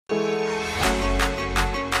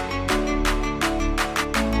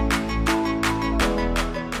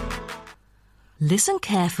Listen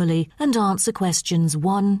carefully and answer questions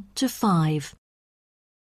 1 to 5.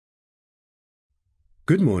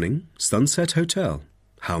 Good morning, Sunset Hotel.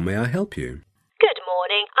 How may I help you? Good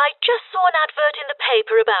morning. I just saw an advert in the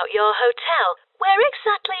paper about your hotel. Where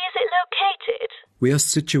exactly is it located? We are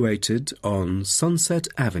situated on Sunset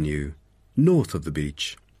Avenue, north of the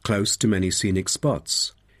beach, close to many scenic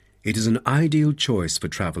spots. It is an ideal choice for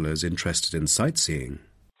travellers interested in sightseeing.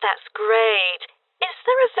 That's great. Is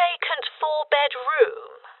there a vacant 4-bed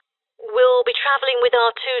room? We'll be travelling with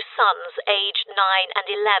our 2 sons, aged 9 and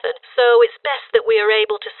 11, so it's best that we are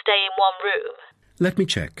able to stay in one room. Let me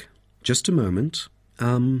check. Just a moment.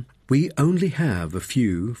 We only have a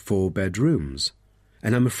few 4-bed rooms,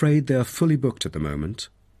 and I'm afraid they are fully booked at the moment.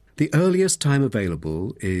 The earliest time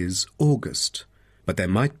available is August, but there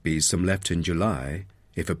might be some left in July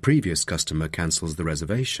if a previous customer cancels the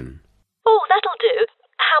reservation. Oh, that'll do.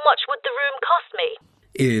 How much would the room cost me?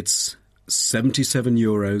 It's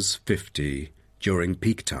 €77.50 during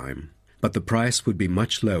peak time, but the price would be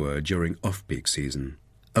much lower during off-peak season.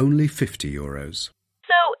 Only €50.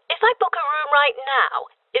 So, if I book a room right now,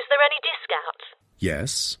 is there any discount?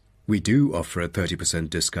 Yes, we do offer a 30%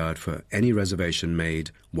 discount for any reservation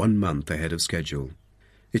made 1 month ahead of schedule.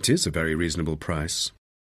 It is a very reasonable price.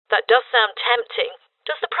 That does sound tempting.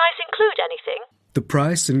 Does the price include anything? The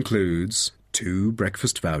price includes 2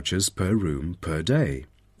 breakfast vouchers per room per day.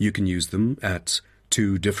 You can use them at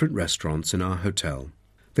 2 different restaurants in our hotel.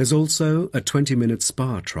 There's also a 20-minute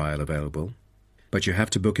spa trial available, but you have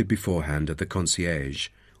to book it beforehand at the concierge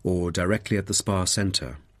or directly at the spa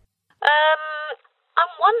centre. I'm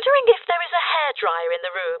wondering if there is a hairdryer in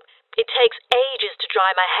the room. It takes ages to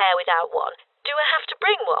dry my hair without one. Do I have to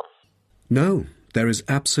bring one? No, there is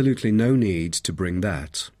absolutely no need to bring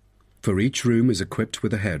that, for each room is equipped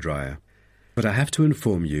with a hairdryer. But I have to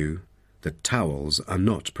inform you that towels are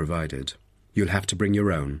not provided. You'll have to bring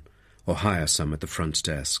your own, or hire some at the front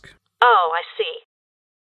desk. Oh, I see.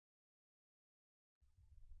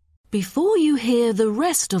 Before you hear the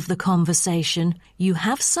rest of the conversation, you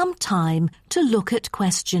have some time to look at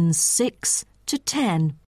questions 6 to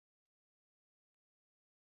 10.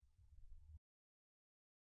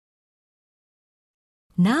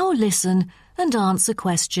 Now listen and answer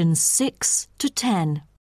questions 6 to 10.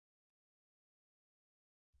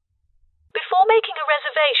 Before making a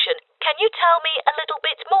reservation, can you tell me a little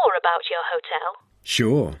bit more about your hotel?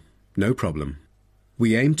 Sure, no problem.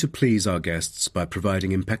 We aim to please our guests by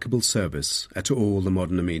providing impeccable service at all the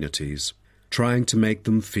modern amenities, trying to make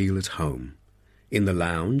them feel at home. In the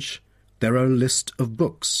lounge, there are a list of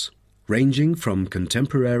books, ranging from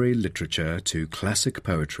contemporary literature to classic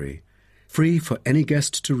poetry, free for any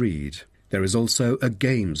guest to read. There is also a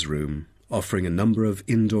games room, offering a number of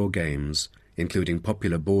indoor games, including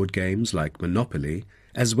popular board games like Monopoly,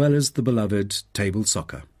 as well as the beloved table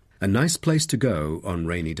soccer. A nice place to go on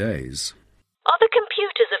rainy days. Are the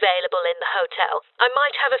computers available in the hotel? I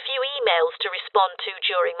might have a few emails to respond to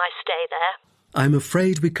during my stay there. I'm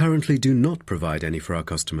afraid we currently do not provide any for our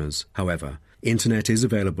customers. However, internet is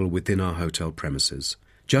available within our hotel premises.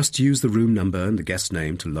 Just use the room number and the guest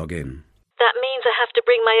name to log in. That means I have to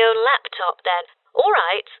bring my own laptop then. All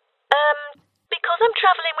right. Because I'm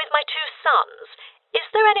travelling with my 2 sons, is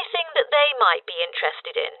there anything that they might be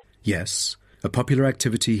interested in? Yes, a popular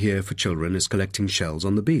activity here for children is collecting shells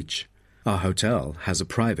on the beach. Our hotel has a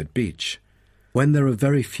private beach. When there are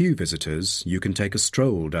very few visitors, you can take a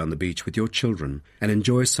stroll down the beach with your children and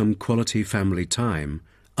enjoy some quality family time,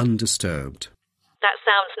 undisturbed. That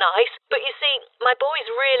sounds nice, but you see, my boys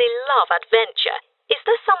really love adventure. Is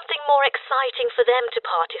there something more exciting for them to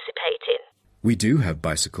participate in? We do have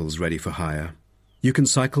bicycles ready for hire. You can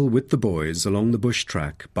cycle with the boys along the bush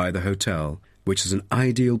track by the hotel, which is an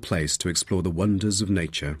ideal place to explore the wonders of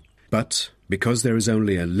nature. But because there is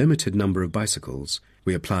only a limited number of bicycles,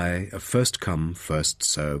 we apply a first-come,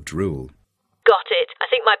 first-served rule. Got it. I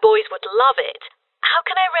think my boys would love it. How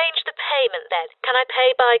can I arrange the payment then? Can I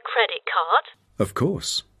pay by credit card? Of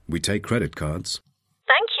course. We take credit cards.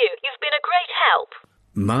 Thank you. You've been a great help.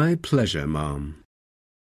 My pleasure, ma'am.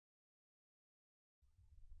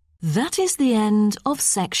 That is the end of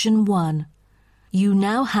section 1. You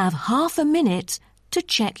now have half a minute to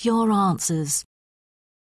check your answers.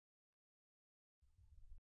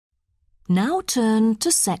 Now turn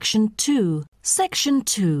to section 2. Section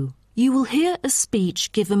 2. You will hear a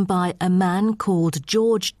speech given by a man called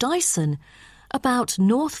George Dyson about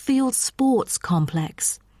Northfield Sports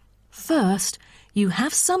Complex. First, you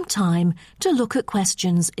have some time to look at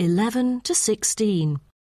questions 11 to 16.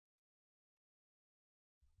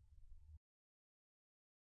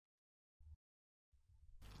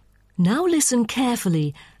 Now listen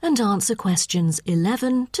carefully and answer questions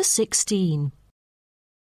 11 to 16.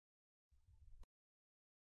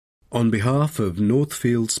 On behalf of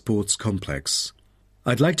Northfield Sports Complex,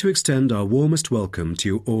 I'd like to extend our warmest welcome to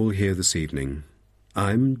you all here this evening.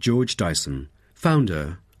 I'm George Dyson,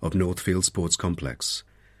 founder of Northfield Sports Complex.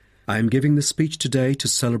 I am giving this speech today to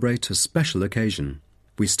celebrate a special occasion.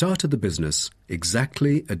 We started the business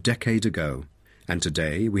exactly a decade ago, and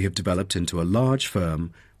today we have developed into a large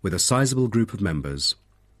firm with a sizable group of members.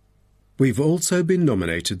 We've also been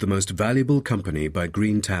nominated the most valuable company by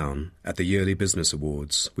Greentown at the Yearly Business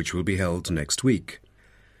Awards, which will be held next week.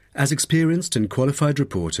 As experienced and qualified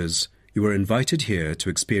reporters, you are invited here to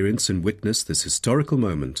experience and witness this historical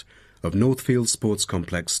moment of Northfield Sports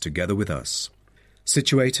Complex together with us.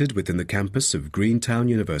 Situated within the campus of Greentown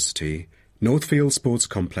University, Northfield Sports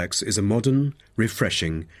Complex is a modern,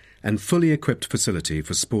 refreshing, and fully equipped facility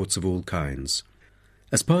for sports of all kinds.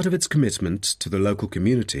 As part of its commitment to the local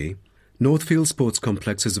community, Northfield Sports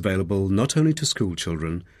Complex is available not only to school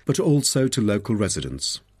children, but also to local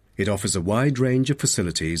residents. It offers a wide range of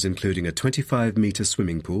facilities including a 25-metre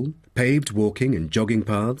swimming pool, paved walking and jogging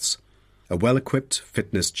paths, a well-equipped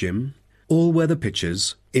fitness gym, all-weather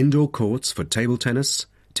pitches, indoor courts for table tennis,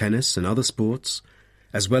 tennis and other sports,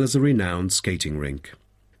 as well as a renowned skating rink.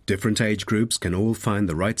 Different age groups can all find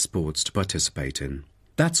the right sports to participate in.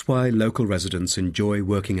 That's why local residents enjoy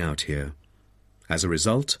working out here. As a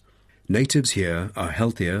result, natives here are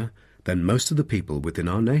healthier than most of the people within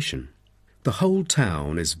our nation. The whole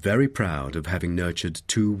town is very proud of having nurtured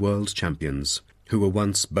two world champions who were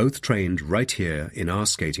once both trained right here in our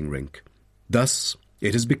skating rink. Thus,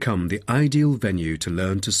 it has become the ideal venue to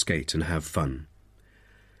learn to skate and have fun.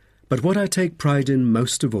 But what I take pride in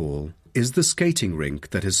most of all is the skating rink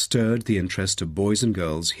that has stirred the interest of boys and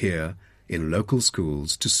girls here in local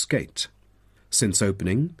schools to skate. Since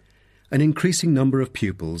opening, an increasing number of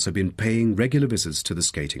pupils have been paying regular visits to the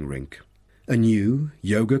skating rink. A new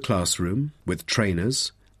yoga classroom with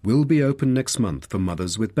trainers will be open next month for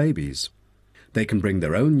mothers with babies. They can bring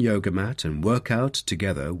their own yoga mat and work out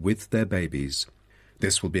together with their babies.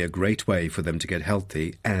 This will be a great way for them to get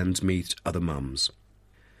healthy and meet other mums.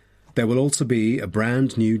 There will also be a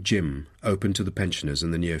brand new gym open to the pensioners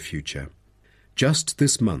in the near future. Just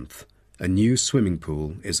this month, a new swimming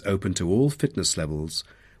pool is open to all fitness levels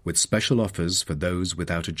with special offers for those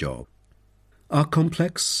without a job. Our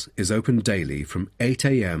complex is open daily from 8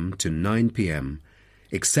 a.m. to 9 p.m,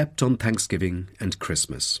 except on Thanksgiving and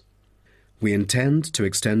Christmas. We intend to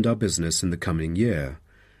extend our business in the coming year.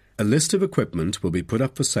 A list of equipment will be put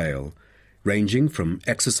up for sale, ranging from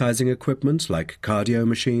exercising equipment like cardio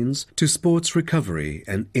machines to sports recovery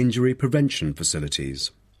and injury prevention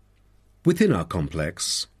facilities. Within our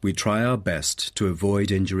complex, we try our best to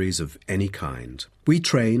avoid injuries of any kind. We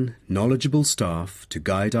train knowledgeable staff to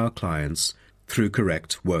guide our clients through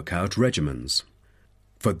correct workout regimens.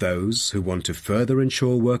 For those who want to further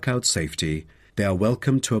ensure workout safety, they are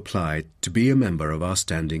welcome to apply to be a member of our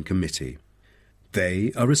standing committee.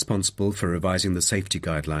 They are responsible for revising the safety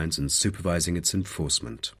guidelines and supervising its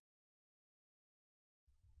enforcement.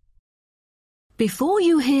 Before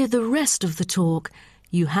you hear the rest of the talk,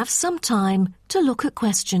 you have some time to look at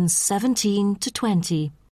questions 17 to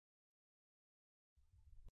 20.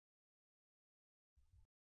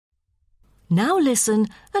 Now listen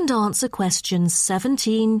and answer questions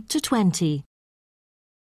 17 to 20.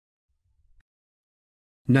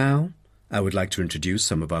 Now, I would like to introduce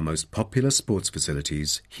some of our most popular sports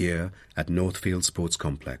facilities here at Northfield Sports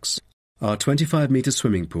Complex. Our 25-metre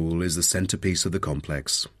swimming pool is the centrepiece of the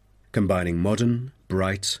complex, combining modern,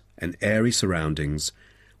 bright and airy surroundings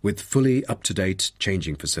with fully up-to-date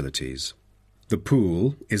changing facilities. The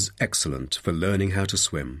pool is excellent for learning how to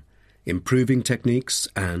swim, improving techniques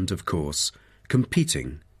and, of course,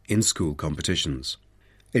 competing in school competitions.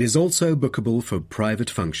 It is also bookable for private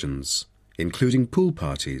functions, including pool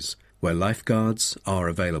parties where lifeguards are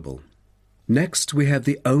available. Next, we have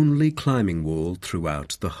the only climbing wall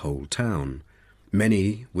throughout the whole town.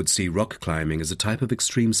 Many would see rock climbing as a type of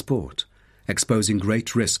extreme sport, exposing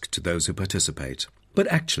great risk to those who participate. But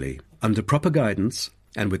actually, under proper guidance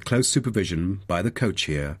and with close supervision by the coach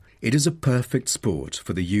here, it is a perfect sport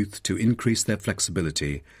for the youth to increase their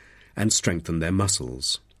flexibility and strengthen their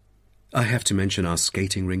muscles. I have to mention our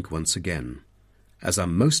skating rink once again. As our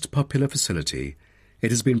most popular facility,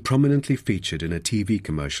 it has been prominently featured in a TV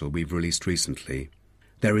commercial we've released recently.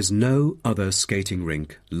 There is no other skating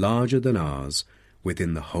rink larger than ours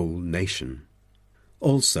within the whole nation.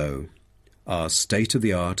 Also, our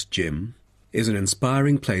state-of-the-art gym is an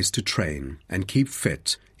inspiring place to train and keep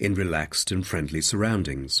fit in relaxed and friendly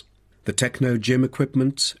surroundings. The Techno gym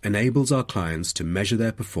equipment enables our clients to measure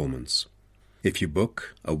their performance. If you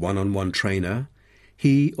book a one-on-one trainer,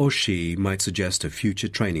 he or she might suggest a future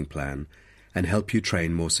training plan and help you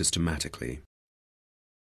train more systematically.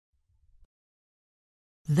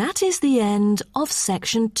 That is the end of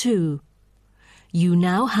section 2. You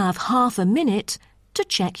now have half a minute to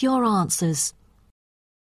check your answers.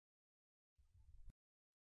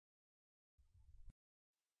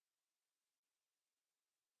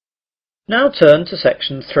 Now turn to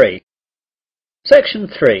section 3. Section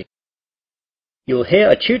 3. You will hear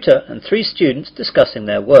a tutor and 3 students discussing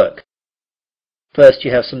their work. First,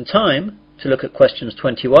 you have some time to look at questions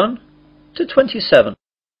 21 to 27.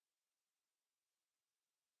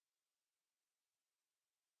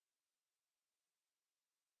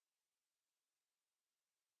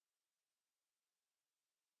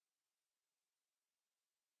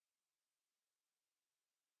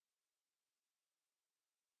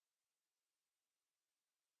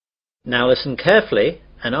 Now listen carefully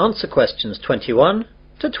and answer questions 21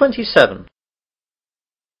 to 27.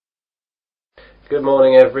 Good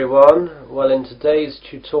morning everyone. Well, in today's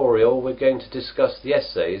tutorial we're going to discuss the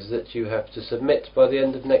essays that you have to submit by the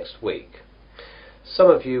end of next week. Some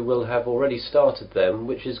of you will have already started them,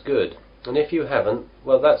 which is good, and if you haven't,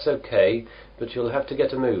 well, that's okay, but you'll have to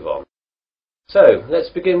get a move on. So, let's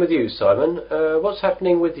begin with you, Simon. What's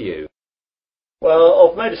happening with you? Well,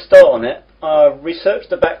 I've made a start on it. I researched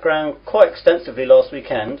the background quite extensively last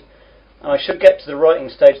weekend. I should get to the writing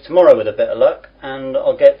stage tomorrow with a bit of luck, and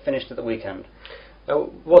I'll get finished at the weekend.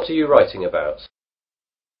 What are you writing about?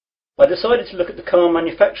 I decided to look at the car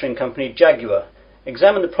manufacturing company Jaguar,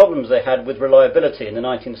 examine the problems they had with reliability in the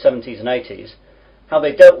 1970s and 80s, how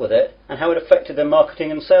they dealt with it, and how it affected their marketing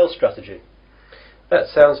and sales strategy. That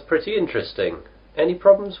sounds pretty interesting. Any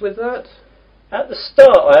problems with that? At the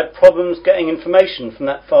start I had problems getting information from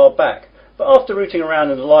that far back, but after rooting around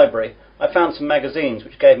in the library I found some magazines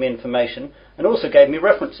which gave me information and also gave me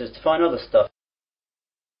references to find other stuff.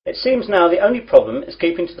 It seems now the only problem is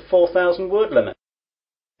keeping to the 4,000 word limit.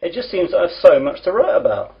 It just seems that I have so much to write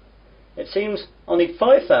about. It seems I'll need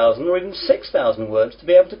 5,000 or even 6,000 words to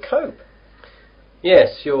be able to cope.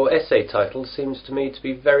 Yes, your essay title seems to me to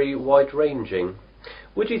be very wide-ranging.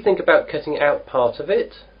 Would you think about cutting out part of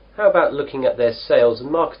it? How about looking at their sales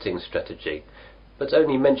and marketing strategy, but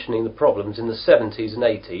only mentioning the problems in the 70s and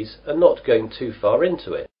 80s and not going too far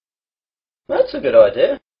into it? That's a good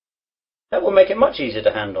idea. That will make it much easier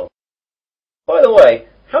to handle. By the way,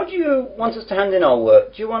 how do you want us to hand in our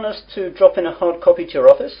work? Do you want us to drop in a hard copy to your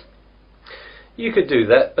office? You could do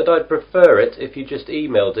that, but I'd prefer it if you just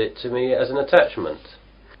emailed it to me as an attachment.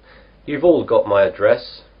 You've all got my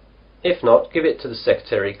address. If not, give it to the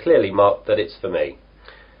secretary, clearly marked that it's for me.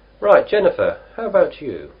 Right, Jennifer, how about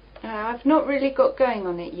you? I've not really got going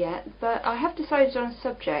on it yet, but I have decided on a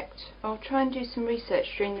subject. I'll try and do some research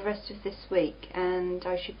during the rest of this week, and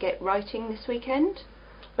I should get writing this weekend.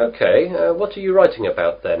 Okay, what are you writing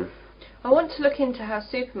about then? I want to look into how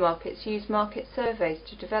supermarkets use market surveys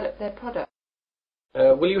to develop their products.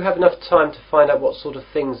 Will you have enough time to find out what sort of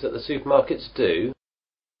things that the supermarkets do?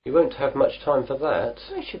 You won't have much time for that.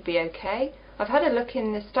 I should be okay. I've had a look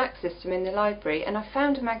in the stack system in the library and I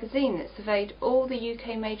found a magazine that surveyed all the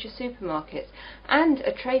UK major supermarkets and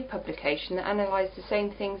a trade publication that analysed the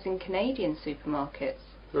same things in Canadian supermarkets.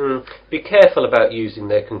 Be careful about using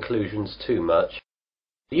their conclusions too much.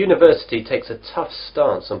 The university takes a tough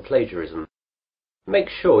stance on plagiarism. Make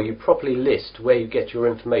sure you properly list where you get your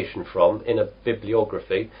information from in a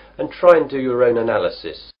bibliography and try and do your own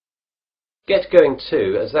analysis. Get going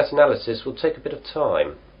too, as that analysis will take a bit of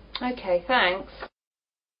time. Okay, thanks.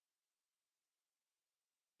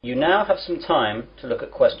 You now have some time to look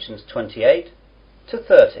at questions 28 to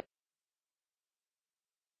 30.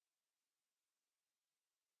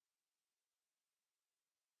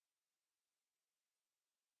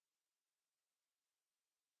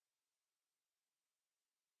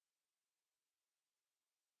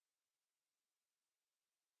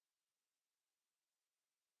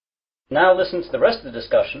 Now listen to the rest of the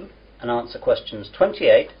discussion and answer questions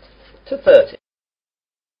 28 to 30.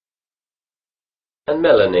 And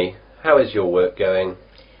Melanie, how is your work going?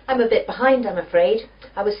 I'm a bit behind, I'm afraid.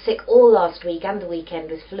 I was sick all last week and the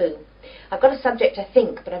weekend with flu. I've got a subject, I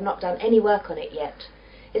think, but I've not done any work on it yet.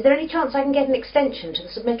 Is there any chance I can get an extension to the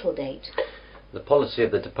submittal date? The policy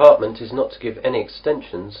of the department is not to give any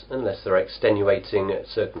extensions unless there are extenuating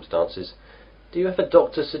circumstances. Do you have a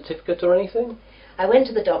doctor's certificate or anything? I went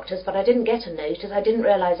to the doctor's, but I didn't get a note as I didn't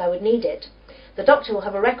realise I would need it. The doctor will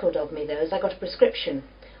have a record of me, though, as I got a prescription.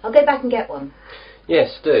 I'll go back and get one.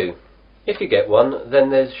 Yes, do. If you get one,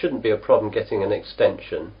 then there shouldn't be a problem getting an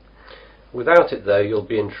extension. Without it, though, you'll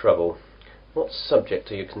be in trouble. What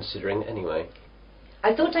subject are you considering anyway?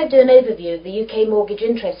 I thought I'd do an overview of the UK mortgage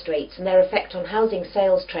interest rates and their effect on housing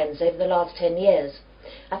sales trends over the last 10 years.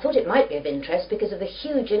 I thought it might be of interest because of the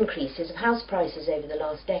huge increases of house prices over the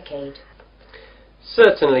last decade.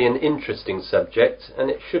 Certainly an interesting subject, and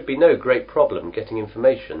it should be no great problem getting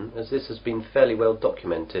information, as this has been fairly well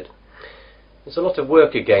documented. It's a lot of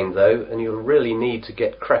work again, though, and you'll really need to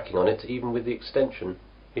get cracking on it, even with the extension,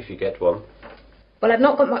 if you get one. Well, I've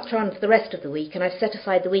not got much on for the rest of the week, and I've set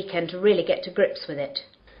aside the weekend to really get to grips with it.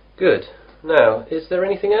 Good. Now, is there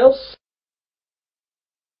anything else?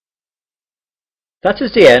 That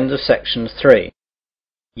is the end of section 3.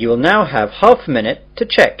 You will now have half a minute to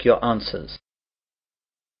check your answers.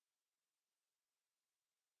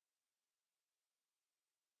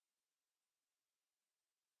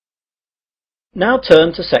 Now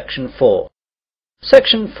turn to section 4.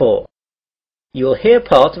 Section 4. You will hear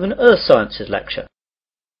part of an Earth Sciences lecture.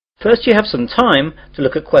 First you have some time to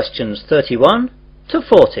look at questions 31 to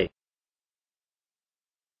 40.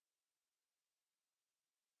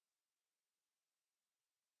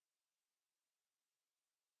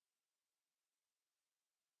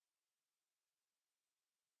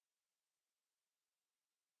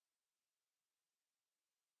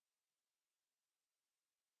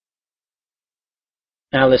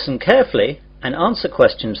 Now listen carefully and answer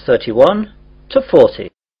questions 31 to 40.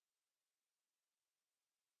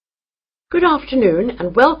 Good afternoon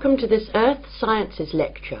and welcome to this Earth Sciences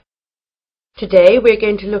lecture. Today we're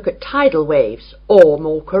going to look at tidal waves, or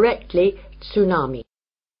more correctly, tsunami.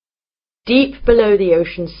 Deep below the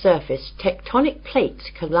ocean's surface, tectonic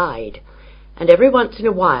plates collide, and every once in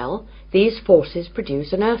a while these forces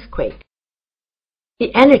produce an earthquake.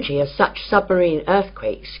 The energy of such submarine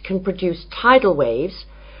earthquakes can produce tidal waves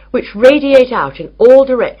which radiate out in all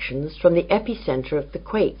directions from the epicenter of the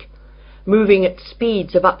quake, moving at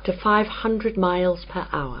speeds of up to 500 miles per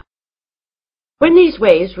hour. When these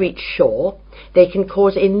waves reach shore, they can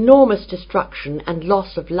cause enormous destruction and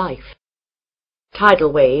loss of life.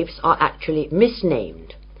 Tidal waves are actually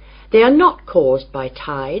misnamed. They are not caused by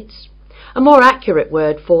tides. A more accurate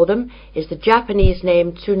word for them is the Japanese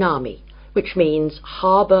name tsunami, which means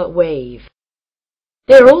harbour wave.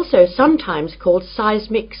 They are also sometimes called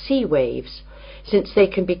seismic sea waves, since they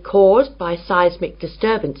can be caused by seismic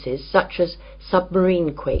disturbances such as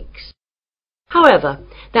submarine quakes. However,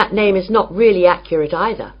 that name is not really accurate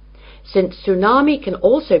either, since tsunami can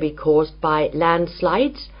also be caused by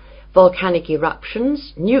landslides, volcanic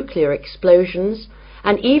eruptions, nuclear explosions,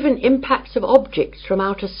 and even impacts of objects from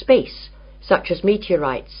outer space, such as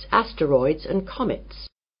meteorites, asteroids, and comets.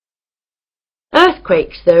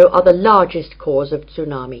 Earthquakes, though, are the largest cause of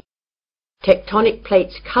tsunami. Tectonic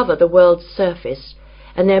plates cover the world's surface,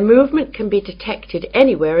 and their movement can be detected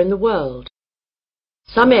anywhere in the world.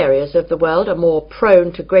 Some areas of the world are more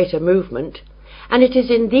prone to greater movement, and it is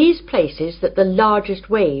in these places that the largest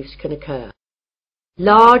waves can occur.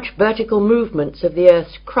 Large vertical movements of the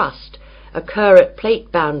Earth's crust occur at plate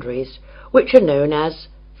boundaries, which are known as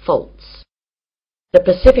faults. The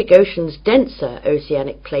Pacific Ocean's denser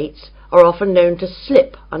oceanic plates are often known to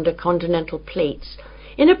slip under continental plates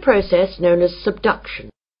in a process known as subduction.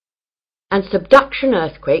 And subduction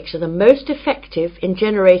earthquakes are the most effective in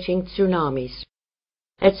generating tsunamis.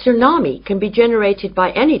 A tsunami can be generated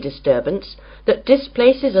by any disturbance that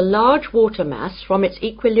displaces a large water mass from its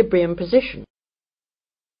equilibrium position.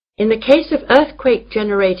 In the case of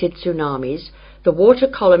earthquake-generated tsunamis, the water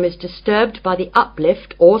column is disturbed by the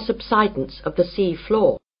uplift or subsidence of the sea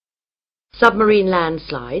floor. Submarine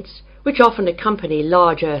landslides, which often accompany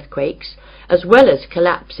large earthquakes, as well as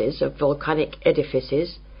collapses of volcanic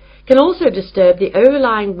edifices, can also disturb the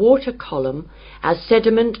overlying water column as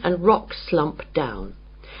sediment and rock slump down,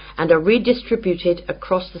 and are redistributed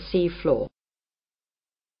across the sea floor.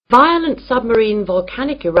 Violent submarine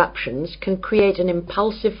volcanic eruptions can create an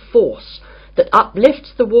impulsive force that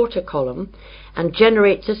uplifts the water column and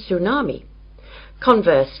generates a tsunami.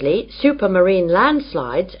 Conversely, supermarine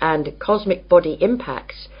landslides and cosmic body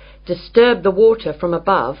impacts disturb the water from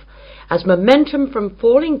above as momentum from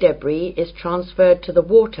falling debris is transferred to the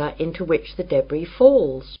water into which the debris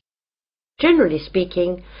falls. Generally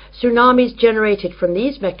speaking, tsunamis generated from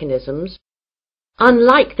these mechanisms,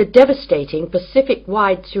 unlike the devastating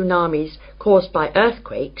Pacific-wide tsunamis caused by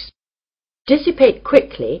earthquakes, dissipate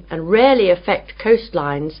quickly and rarely affect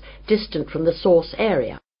coastlines distant from the source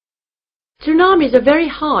area. Tsunamis are very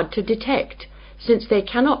hard to detect, since they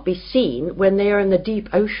cannot be seen when they are in the deep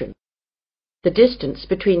ocean. The distance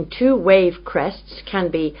between two wave crests can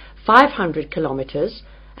be 500 kilometers,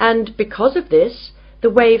 and because of this, the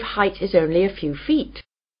wave height is only a few feet.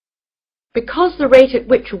 because the rate at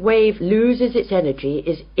which a wave loses its energy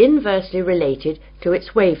is inversely related to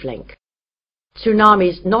its wavelength.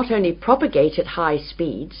 Tsunamis not only propagate at high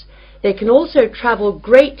speeds, they can also travel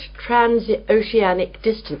great transoceanic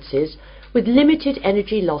distances with limited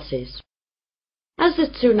energy losses. As the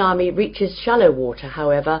tsunami reaches shallow water,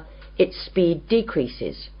 however, its speed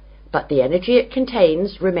decreases, but the energy it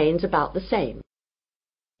contains remains about the same.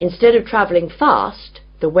 Instead of travelling fast,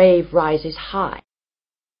 the wave rises high.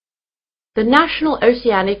 The National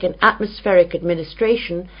Oceanic and Atmospheric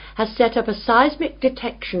Administration has set up a seismic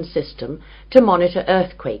detection system to monitor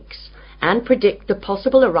earthquakes and predict the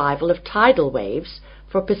possible arrival of tidal waves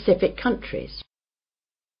for Pacific countries.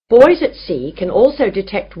 Buoys at sea can also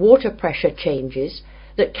detect water pressure changes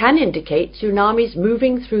that can indicate tsunamis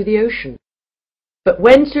moving through the ocean. But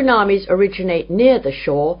when tsunamis originate near the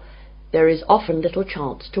shore, there is often little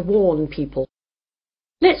chance to warn people.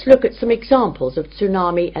 Let's look at some examples of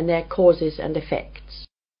tsunami and their causes and effects.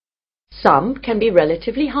 Some can be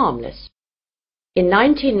relatively harmless. In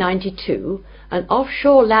 1992, an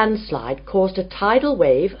offshore landslide caused a tidal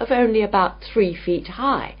wave of only about 3 feet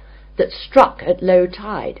high that struck at low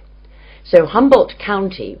tide, so Humboldt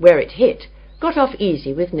County, where it hit, got off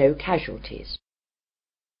easy with no casualties.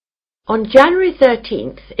 On January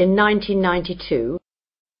 13th in 1992,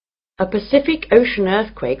 a Pacific Ocean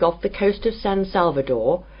earthquake off the coast of San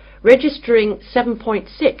Salvador, registering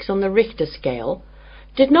 7.6 on the Richter scale,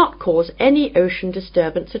 did not cause any ocean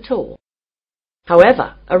disturbance at all.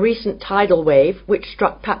 However, a recent tidal wave which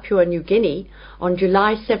struck Papua New Guinea on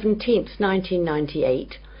July 17,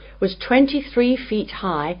 1998, was 23 feet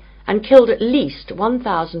high and killed at least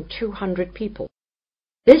 1,200 people.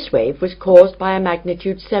 This wave was caused by a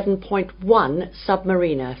magnitude 7.1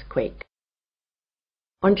 submarine earthquake.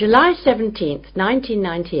 On July 17,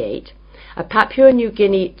 1998, a Papua New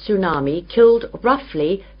Guinea tsunami killed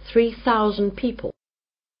roughly 3,000 people.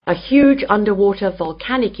 A huge underwater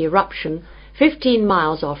volcanic eruption 15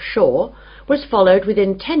 miles offshore was followed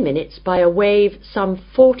within 10 minutes by a wave some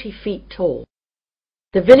 40 feet tall.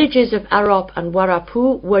 The villages of Arop and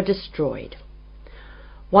Warapu were destroyed.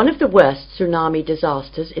 One of the worst tsunami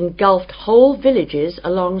disasters engulfed whole villages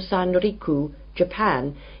along Sanriku,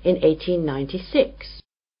 Japan, in 1896.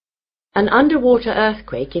 An underwater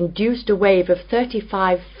earthquake induced a wave of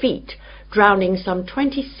 35 feet, drowning some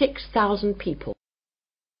 26,000 people.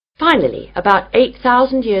 Finally, about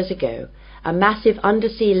 8,000 years ago, a massive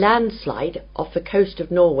undersea landslide off the coast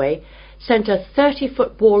of Norway sent a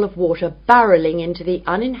 30-foot wall of water barreling into the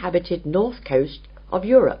uninhabited north coast of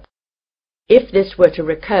Europe. If this were to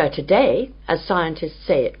recur today, as scientists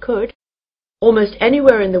say it could, almost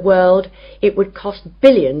anywhere in the world, it would cost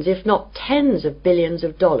billions, if not tens of billions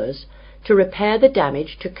of dollars, to repair the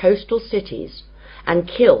damage to coastal cities and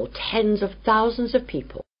kill tens of thousands of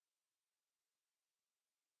people.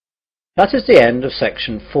 That is the end of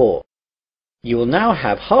section 4. You will now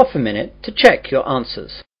have half a minute to check your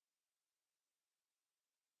answers.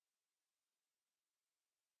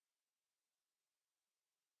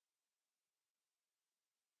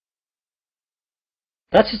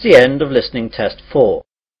 That is the end of listening test 4.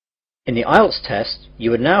 In the IELTS test,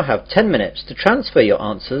 you would now have 10 minutes to transfer your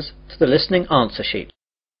answers to the listening answer sheet.